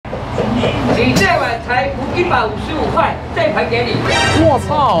你这碗才155块，这盘给你。我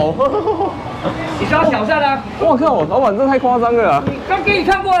操！你是要挑战啊？我靠，老板这太夸张了啦！刚给你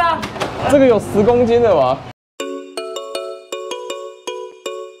看过了。这个有10公斤的吧？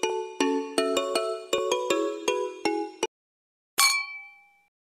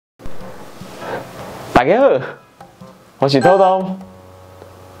大家好，我是豆豆。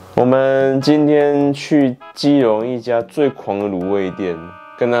我们今天去基隆一家最狂的卤味店，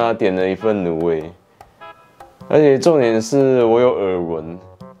跟他点了一份卤味。而且重点是我有耳闻，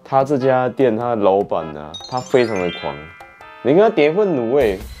他这家店他的老板啊，他非常的狂。你跟他点一份卤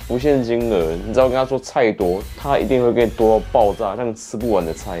味，不限金额，你只要跟他说菜多，他一定会给你多到爆炸，让你吃不完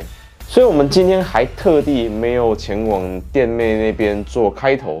的菜。所以我们今天还特地没有前往店妹那边做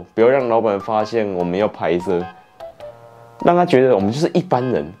开头，不要让老板发现我们要拍摄，让他觉得我们就是一般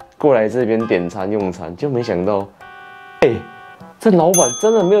人过来这边点餐用餐，就没想到，这老板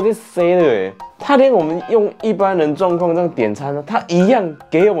真的没有在 say 的他连我们用一般人状况这样点餐呢，他一样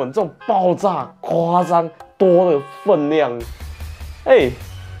给我们这种爆炸、夸张多的分量，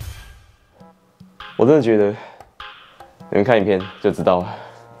我真的觉得你们看影片就知道了。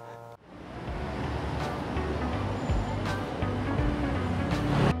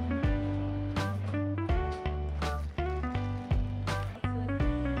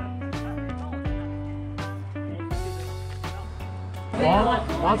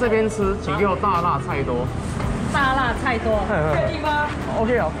我要这边吃，请给我大辣菜多。大辣菜多，确定吗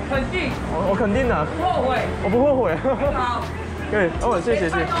 ？OK 啊，肯定。我肯定的。不后悔。我不后悔。好。对，谢谢。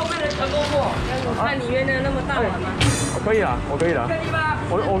菜都没人成功过。那你约那么大碗吗？可以啦，我可以啦。确定吗？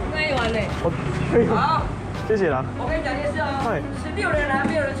我那一碗呢？我可以。好，谢谢啦。我跟你讲件事哦，16年来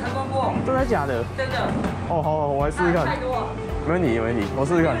没有人成功过。真的假的？真的。哦，好，我来试试看。太多。没问题，我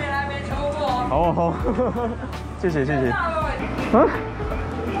试试看。16年来没成功过哦。好，谢谢。啊？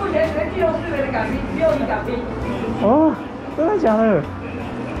目前全基隆市委的港币只有你港币。哦，真的假的？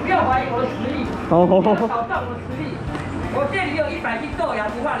不要怀疑我的实力，好，不要挑战我的实力。我店里有100斤豆芽，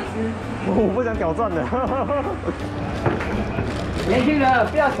不怕你吃。我不想挑战的。年轻人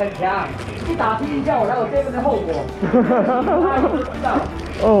不要逞强，一打听一下我来我这边的后果。大家都知道。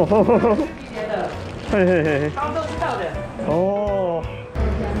哦。今年的。嘿。大家都知道的。哦。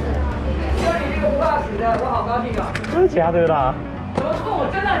就你这个不怕死的，我好高兴啊！真的假的啦？怎么说我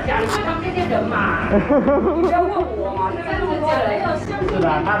真的假的？非常这些人嘛，你不要问我嘛，这边这么多人。是的，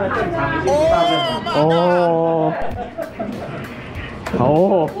他的正常已经知道正常。哦。好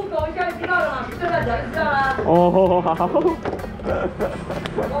哦。不懂一下就知道了嘛，你正在讲就知道啦。哦，好。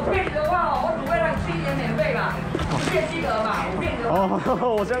我骗你的话，我只会让你吃一点免费嘛，骗金额嘛，我骗你的话。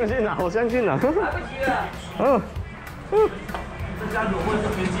哦，我相信啦。来不及了。这家卤味是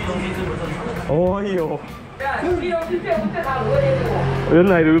全基隆地这么正常。哦呦。对啊，基隆是最不正常卤味店是我。原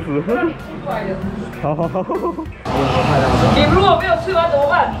来如此。让你吃出来的。好。你如果没有吃完怎么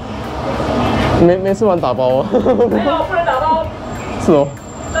办？没吃完打包啊。没有，不能打包。是哦。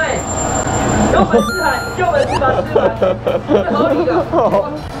对，有本事喊，有本事把它吃完，是合理的。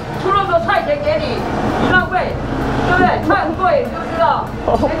出那么多菜钱给你，你浪费，对不对？菜很贵，你就知道。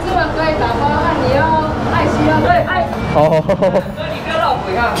没吃完可以打包，那你要爱惜啊，对，爱惜。好。所以你不要绕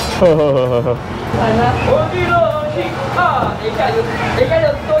回啊。我娱乐性啊，等一下就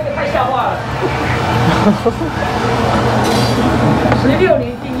多一个太笑话了。16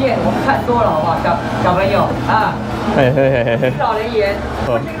年经验，我们看多了好不好？小朋友啊。听老人言，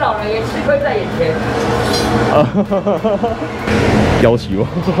不听老人言，吃亏在眼前。要求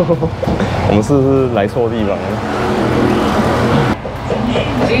我们是不是来错地方了？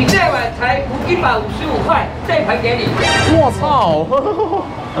你这碗才155块，这盘给你。我操！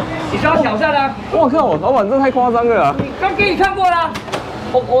你是要挑战啊？我靠，老板这太夸张了啦！刚给你看过啦，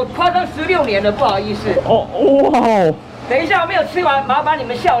我夸张16年了，不好意思。哦，哇！等一下，我没有吃完，麻烦你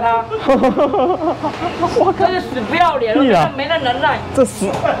们笑他。我靠，这是死不要脸，没那能耐。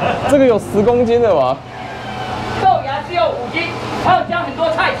这个有10公斤的吧？豆芽只有5斤，还有加很多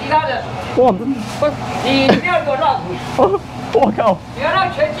菜，其他的。哇！你不要给我绕谱。我靠！你要让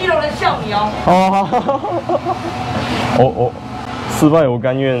全基隆人笑你哦。好。失败我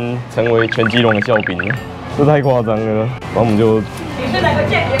甘愿成为全基隆的笑柄，这太夸张了。然后我们就。你是哪个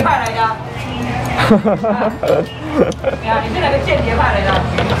间谍派来的？你是哪个间谍派来的？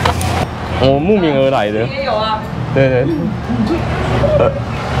我慕名而来的。你也有啊。对。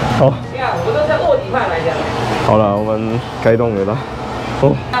好。你看，我都是卧底派来的。好了，我们该动了啦。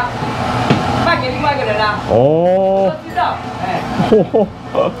哦。卖给另外一个人啦。哦。都知道。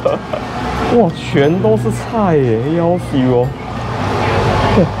哇，全都是菜耶，要死哦！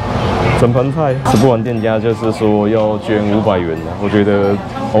整盘菜吃不完，店家就是说要捐500元的，我觉得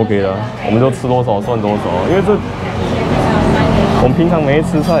OK 啦，我们就吃多少算多少，因为这我们平常没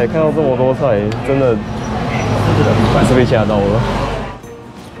吃菜，看到这么多菜，真的是被吓到了。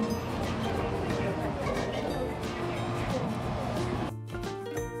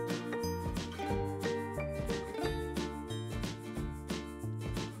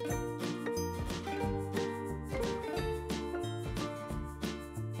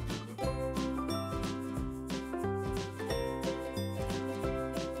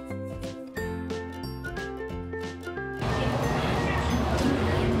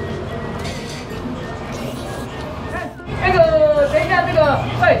等一下，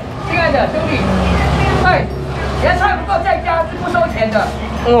喂，亲爱的兄弟，喂，你的菜不够再加是不收钱的。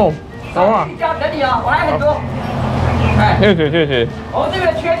哦，好啊，加等你啊，我还很多。哎，谢谢谢谢。我们这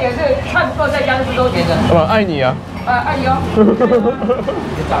边缺点是菜不够再加是不收钱的。爱你啊。爱你哦。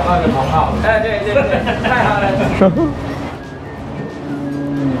你找到一个同好。哎，对，太好了。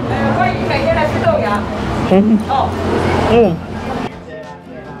欢迎每天来吃豆芽。哦。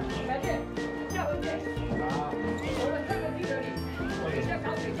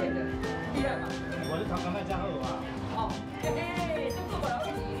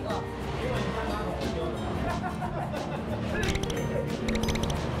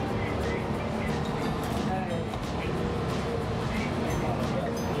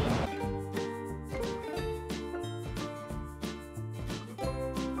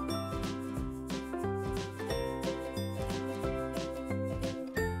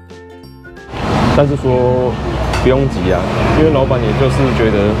但是说不用急啊，因为老板也就是觉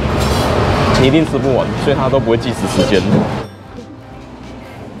得你一定吃不完，所以他都不会计时时间。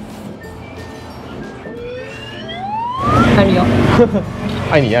爱你哦。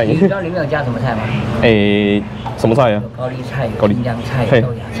爱你爱你。你知道里面有加什么菜吗？什么菜啊？高丽菜、高丽新疆菜、嘿豆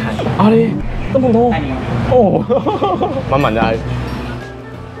芽菜。啊嘞，这么多。爱你哦。哦，满满的爱。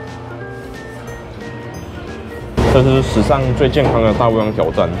这是史上最健康的大胃王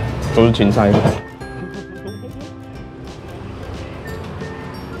挑战，都是青菜。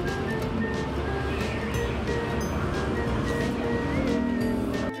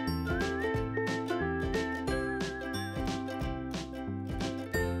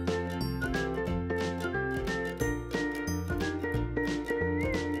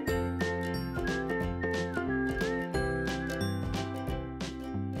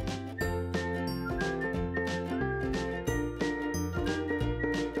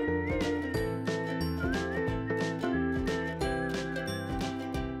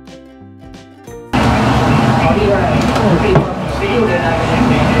好厉害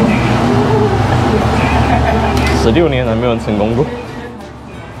，16年来没有人成功过。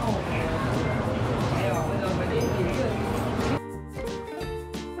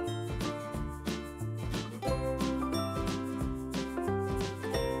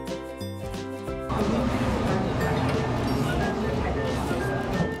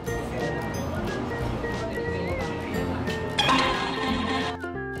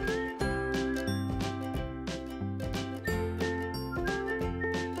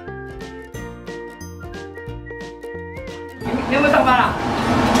你有没有上班啊？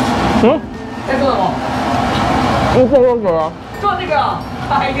在做什么？做这个啊。做这个啊？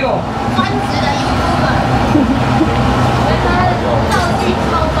哎呦，专职的一部分，我觉得道具超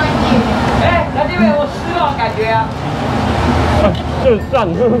专业。哎，来这边有失望感觉啊？这赞，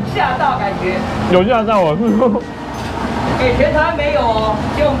吓到感觉。有吓到我。哎，全台没有哦，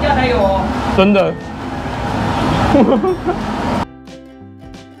只有我们家才有哦。真的。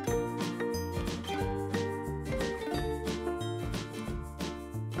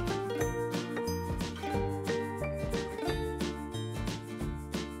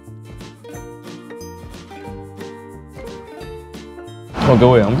哦，各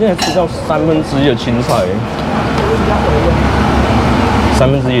位，我们现在吃到1/3的青菜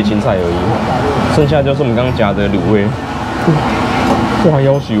，1/3的青菜而已，剩下就是我们刚刚夹的卤味。哇，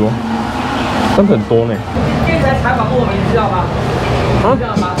要求哦，真的很多呢。今天才采访过我们，你知道吗？知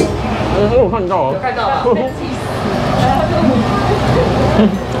道吗？我看到了。有看到啊。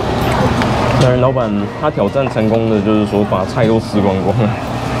当然，老板他挑战成功的就是说把菜都吃光光了，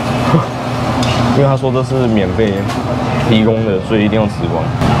因为他说这是免费提供的，所以一定要吃光。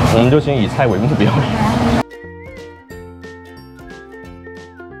我们就先以菜为目标。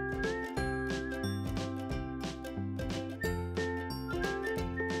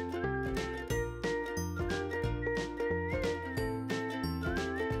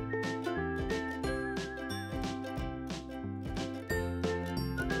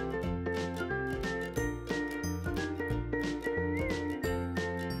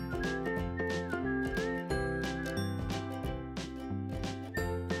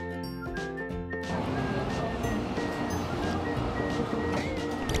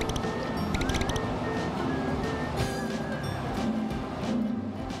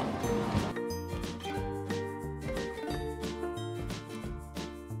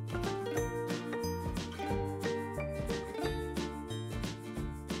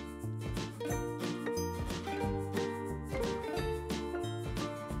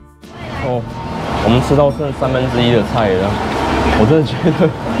哦，我们吃到剩1/3的菜了，我真的觉得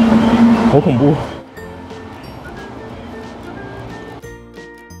好恐怖。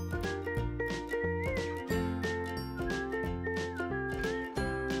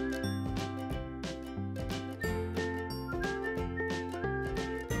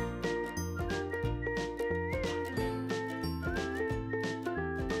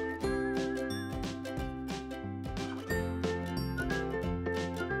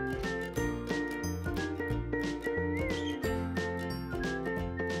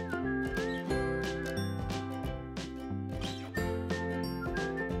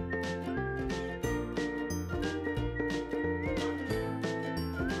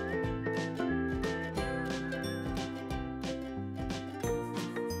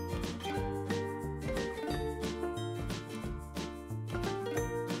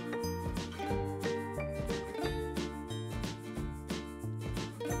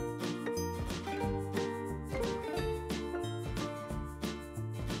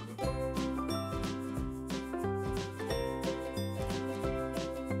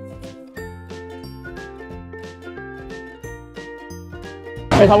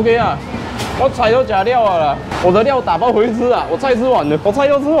头家啊，我菜都吃了啦，我的料打包回去吃啊，我菜吃完了，我菜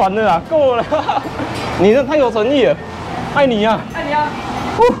都吃完了啦，够了啦。你这太有诚意了，爱你啊！爱你啊！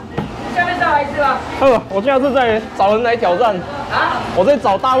下面再来一次吧。我下次再找人来挑战啊！我在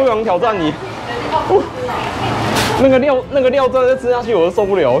找大胃王挑战你。那个料真的吃下去我都受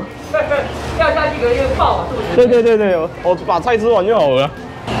不了。掉下去可能会爆啊，是不是？对，我把菜吃完就好了。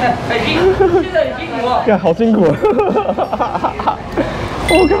很辛苦，现在很辛苦哦。干，好辛苦啊！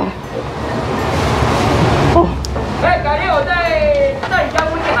我靠！哦，改天我在你家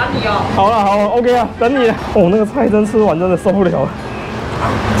附近喊你哦。好了 ，OK 啊，等你了。哦，那个菜真吃完真的受不了了。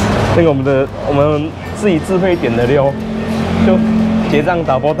那个我们自己自费点的料，就结账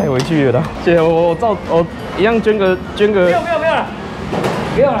打包带回去了啦。谢谢我一样捐个。没有了，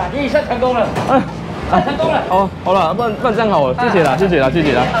不用了，你算成功了。成功了。哦，好了，不然这样好了，谢谢啦。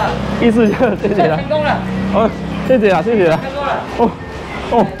意思就谢谢啦。成功了。哦，谢谢啦。成功了。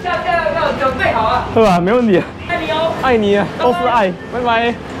哦，要准备好啊。是吧？没问题。爱你哦。爱你啊，都是爱。拜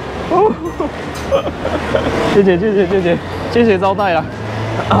拜。哦，谢谢招待啦。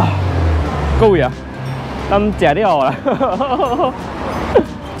啊，够呀，他们假料了。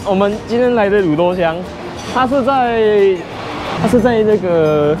我们今天来的滷豆香，它是在那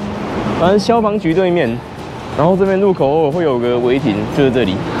个反正消防局对面，然后这边入口偶尔会有个违停，就是这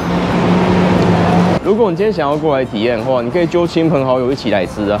里。如果你今天想要过来体验的话，你可以揪亲朋好友一起来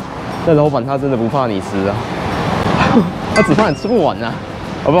吃啊。那老板他真的不怕你吃啊，他只怕你吃不完啊，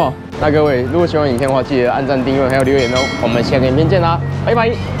好不好？那各位如果喜欢影片的话，记得按赞、订阅还有留言哦。我们下个影片见啦，拜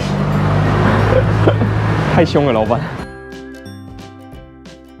拜。太凶了，老板。